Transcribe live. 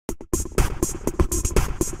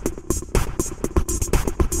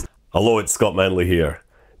Hello, it's Scott Manley here.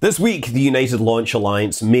 This week, the United Launch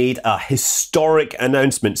Alliance made a historic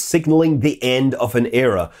announcement signalling the end of an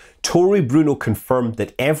era. Tory Bruno confirmed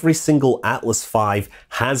that every single Atlas V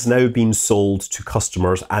has now been sold to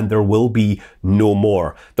customers and there will be no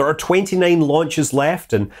more. There are 29 launches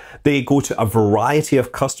left and they go to a variety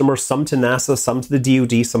of customers, some to NASA, some to the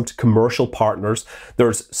DoD, some to commercial partners.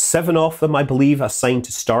 There's 7 of them, I believe, assigned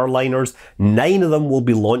to Starliners. 9 of them will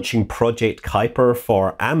be launching Project Kuiper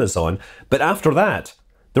for Amazon. But after that,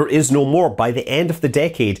 there is no more. By the end of the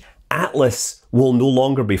decade, Atlas will no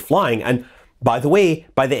longer be flying. And by the way,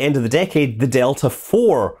 by the end of the decade, the Delta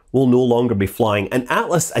IV will no longer be flying. And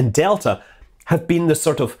Atlas and Delta have been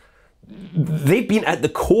they've been at the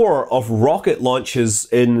core of rocket launches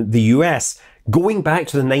in the US going back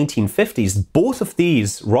to the 1950s. Both of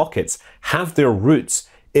these rockets have their roots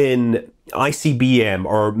in ICBM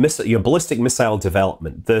or ballistic missile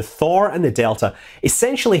development. The Thor and the Delta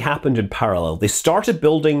essentially happened in parallel. They started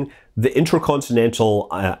building the intercontinental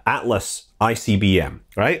Atlas ICBM,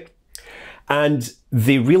 right? And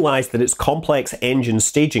they realized that its complex engine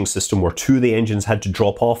staging system, where 2 of the engines had to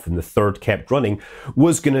drop off and the 3rd kept running,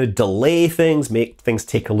 was going to delay things, make things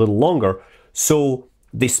take a little longer. So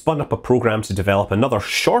they spun up a program to develop another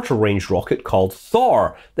shorter range rocket called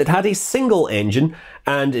Thor that had a single engine,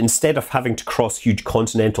 and instead of having to cross huge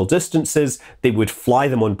continental distances, they would fly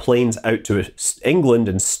them on planes out to England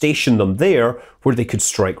and station them there where they could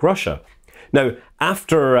strike Russia. Now,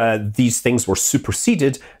 after these things were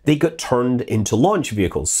superseded, they got turned into launch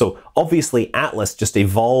vehicles. So obviously Atlas just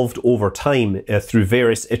evolved over time through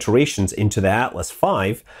various iterations into the Atlas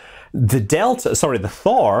V. The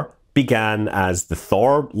Thor began as the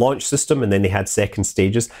Thor launch system, and then they had second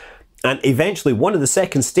stages. And eventually one of the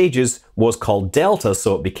second stages was called Delta,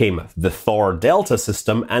 so it became the Thor Delta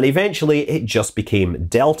system, and eventually it just became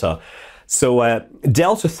Delta. So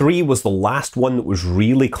Delta III was the last one that was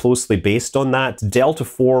really closely based on that. Delta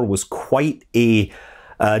IV was quite a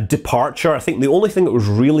departure. I think the only thing that was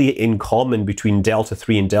really in common between Delta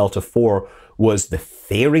III and Delta IV was the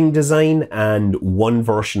fairing design and one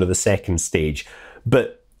version of the second stage.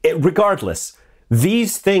 But regardless,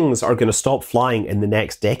 these things are going to stop flying in the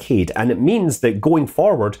next decade, and it means that going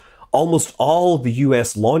forward, almost all the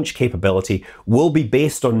US launch capability will be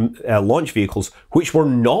based on launch vehicles which were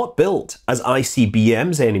not built as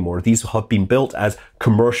ICBMs anymore. These have been built as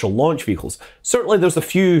commercial launch vehicles. Certainly there's a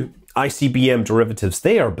few ICBM derivatives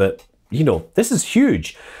there, but you know, this is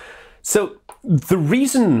huge. So the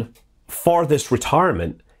reason for this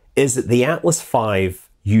retirement is that the Atlas V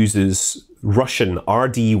uses Russian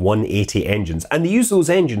RD-180 engines, and they use those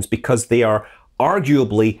engines because they are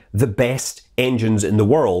arguably the best engines in the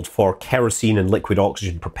world for kerosene and liquid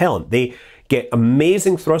oxygen propellant. They get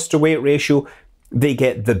amazing thrust to weight ratio, they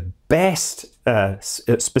get the best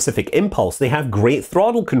specific impulse, they have great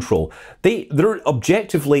throttle control, they're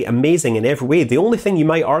objectively amazing in every way. The only thing you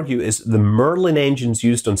might argue is the Merlin engines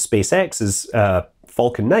used on SpaceX's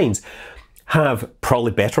Vulcan 9s have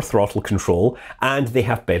probably better throttle control and they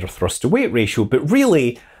have better thrust to weight ratio, but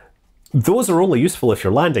really those are only useful if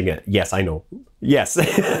you're landing it. Yes, I know. Yes.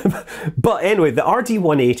 But anyway, the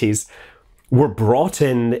RD-180s were brought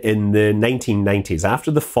in the 1990s.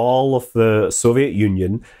 After the fall of the Soviet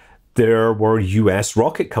Union, there were US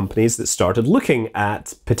rocket companies that started looking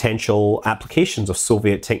at potential applications of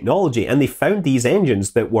Soviet technology, and they found these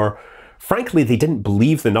engines that were, frankly, they didn't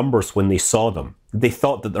believe the numbers when they saw them. They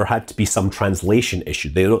thought that there had to be some translation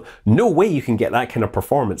issue. No way you can get that kind of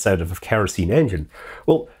performance out of a kerosene engine.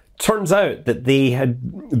 Well, turns out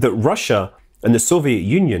that Russia and the Soviet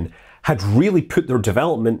Union had really put their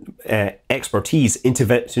development expertise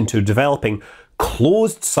into developing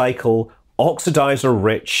closed cycle,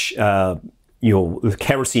 oxidizer-rich,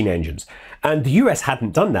 kerosene engines. And the US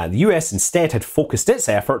hadn't done that. The US instead had focused its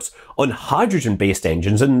efforts on hydrogen-based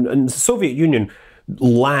engines, and the Soviet Union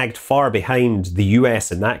lagged far behind the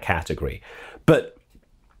US in that category. But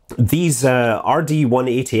these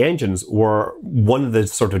RD-180 engines were one of the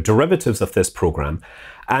sort of derivatives of this program,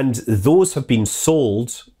 and those have been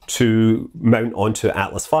sold to mount onto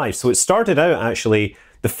Atlas V. So it started out actually,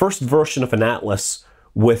 the first version of an Atlas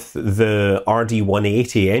with the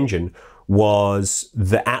RD-180 engine was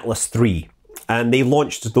the Atlas III. And they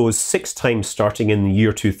launched those 6 times starting in the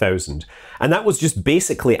year 2000. And that was just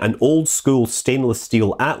basically an old school stainless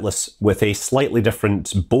steel Atlas with a slightly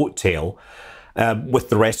different boat tail, with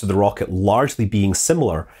the rest of the rocket largely being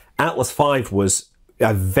similar. Atlas V was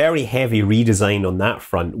a very heavy redesign on that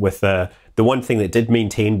front, with the one thing that did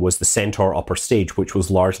maintain was the Centaur upper stage, which was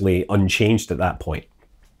largely unchanged at that point.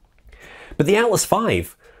 But the Atlas V,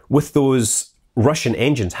 with those Russian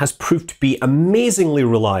engines has proved to be amazingly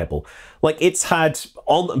reliable. Like, it's had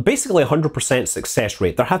basically 100% success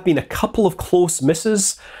rate. There have been a couple of close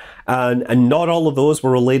misses, and not all of those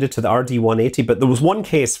were related to the RD-180, but there was one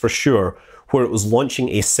case for sure where it was launching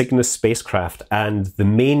a Cygnus spacecraft and the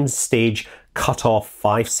main stage cut off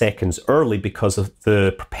 5 seconds early because of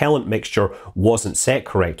the propellant mixture wasn't set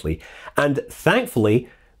correctly. And thankfully,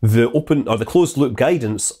 the open or the closed loop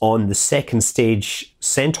guidance on the second stage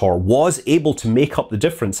Centaur was able to make up the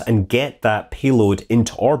difference and get that payload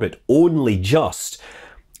into orbit only just.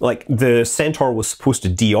 Like, the Centaur was supposed to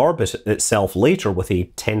deorbit itself later with a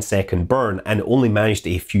 10-second burn and only managed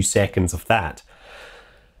a few seconds of that.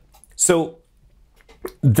 So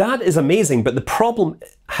that is amazing, but the problem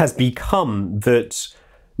has become that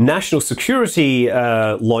national security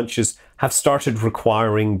launches have started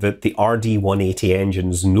requiring that the RD-180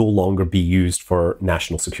 engines no longer be used for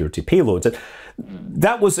national security payloads. And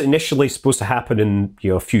that was initially supposed to happen in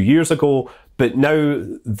a few years ago, but now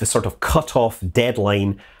the sort of cut-off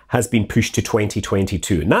deadline has been pushed to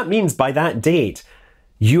 2022. And that means by that date,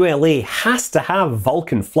 ULA has to have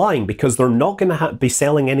Vulcan flying because they're not going to be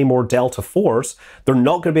selling any more Delta IVs. They're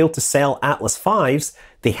not going to be able to sell Atlas Vs.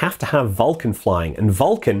 They have to have Vulcan flying. And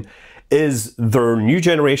Vulcan is their new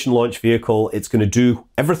generation launch vehicle. It's going to do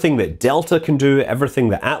everything that Delta can do, everything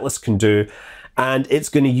that Atlas can do. And it's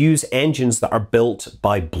going to use engines that are built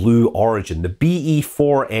by Blue Origin, the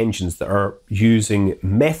BE4 engines that are using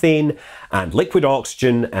methane and liquid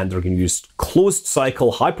oxygen, and they're going to use closed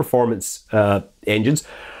cycle high performance engines.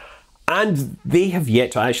 And they have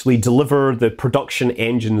yet to actually deliver the production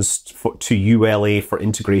engines to ULA for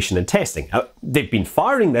integration and testing. They've been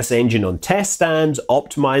firing this engine on test stands,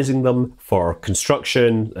 optimizing them for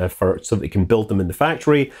construction, so that they can build them in the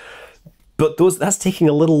factory. But that's taking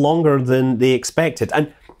a little longer than they expected.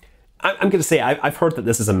 And I'm going to say, I've heard that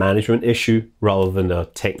this is a management issue rather than a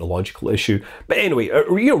technological issue. But anyway,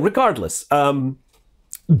 regardless,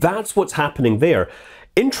 that's what's happening there.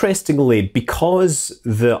 Interestingly, because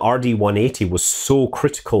the RD-180 was so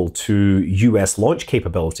critical to US launch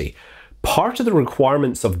capability, part of the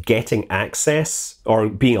requirements of getting access or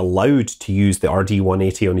being allowed to use the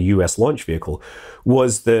RD-180 on a US launch vehicle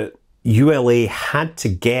was that ULA had to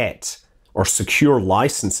get or secure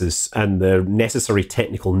licenses and the necessary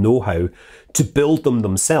technical know-how to build them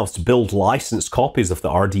themselves, to build licensed copies of the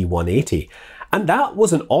RD-180. And that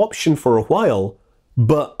was an option for a while,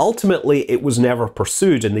 but ultimately it was never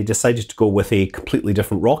pursued, and they decided to go with a completely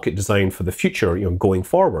different rocket design for the future, going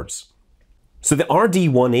forwards. So the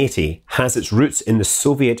RD-180 has its roots in the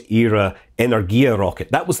Soviet-era Energia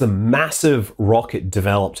rocket. That was the massive rocket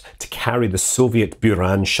developed to carry the Soviet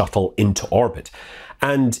Buran shuttle into orbit.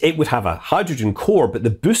 And it would have a hydrogen core, but the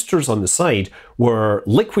boosters on the side were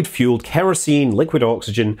liquid-fueled kerosene, liquid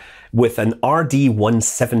oxygen, with an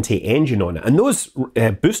RD-170 engine on it. And those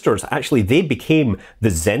boosters, actually, they became the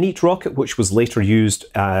Zenit rocket, which was later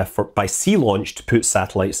used by sea launch to put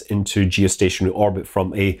satellites into geostationary orbit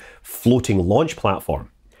from a floating launch platform.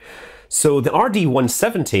 So the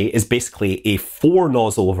RD-170 is basically a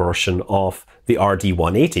 4-nozzle version of the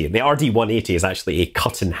RD-180. The RD-180 is actually a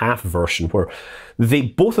cut-in-half version where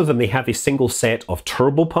both of them have a single set of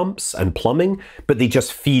turbopumps and plumbing, but they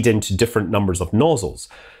just feed into different numbers of nozzles.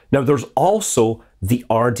 Now, there's also the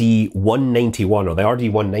RD-191 or the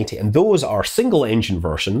RD-190, and those are single-engine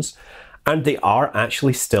versions, and they are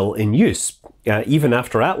actually still in use. Even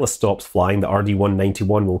after Atlas stops flying, the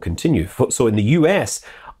RD-191 will continue. So in the US,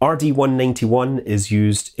 RD-191 is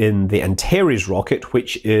used in the Antares rocket,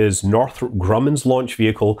 which is Northrop Grumman's launch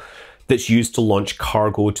vehicle that's used to launch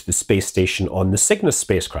cargo to the space station on the Cygnus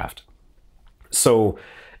spacecraft. So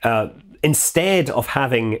instead of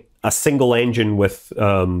having a single engine with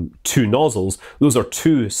 2 nozzles, those are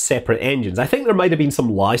 2 separate engines. I think there might have been some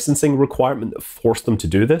licensing requirement that forced them to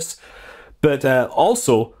do this, but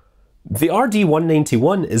also the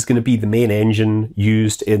RD-191 is going to be the main engine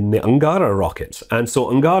used in the Angara rocket. And so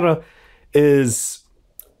Angara is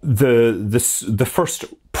the first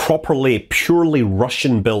properly, purely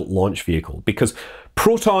Russian-built launch vehicle, because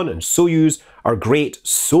Proton and Soyuz are great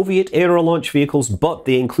Soviet-era launch vehicles, but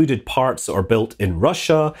they included parts that are built in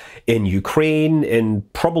Russia, in Ukraine, in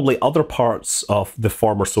probably other parts of the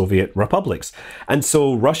former Soviet republics. And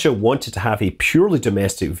so Russia wanted to have a purely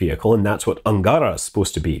domestic vehicle, and that's what Angara is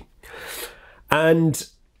supposed to be. And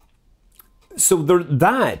so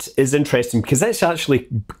that is interesting because that's actually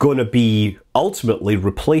going to be ultimately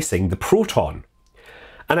replacing the Proton.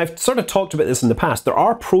 And I've sort of talked about this in the past. There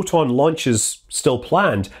are Proton launches still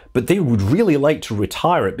planned, but they would really like to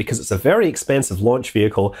retire it because it's a very expensive launch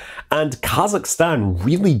vehicle, and Kazakhstan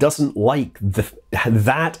really doesn't like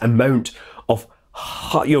that amount of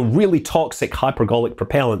really toxic hypergolic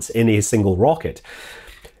propellants in a single rocket.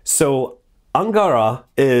 So Angara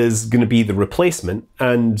is going to be the replacement,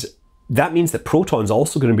 and that means that Proton's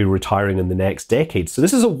also going to be retiring in the next decade. So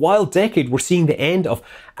this is a wild decade. We're seeing the end of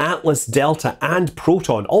Atlas, Delta, and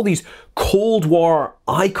Proton. All these Cold War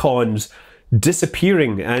icons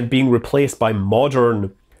disappearing and being replaced by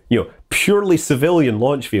modern, purely civilian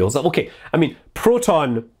launch vehicles. Okay, I mean,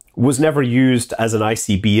 Proton was never used as an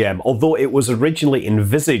ICBM, although it was originally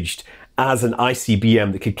envisaged as an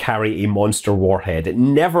ICBM that could carry a monster warhead. It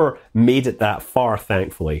never made it that far,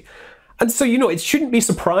 thankfully. And so, it shouldn't be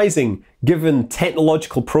surprising, given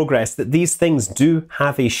technological progress, that these things do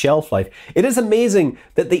have a shelf life. It is amazing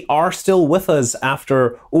that they are still with us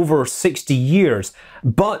after over 60 years,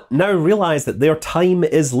 but now realize that their time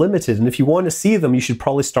is limited, and if you want to see them, you should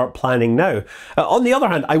probably start planning now. On the other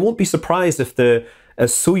hand, I won't be surprised if the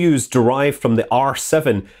Soyuz derived from the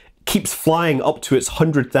R7 keeps flying up to its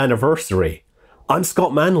 100th anniversary. I'm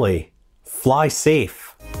Scott Manley. Fly safe.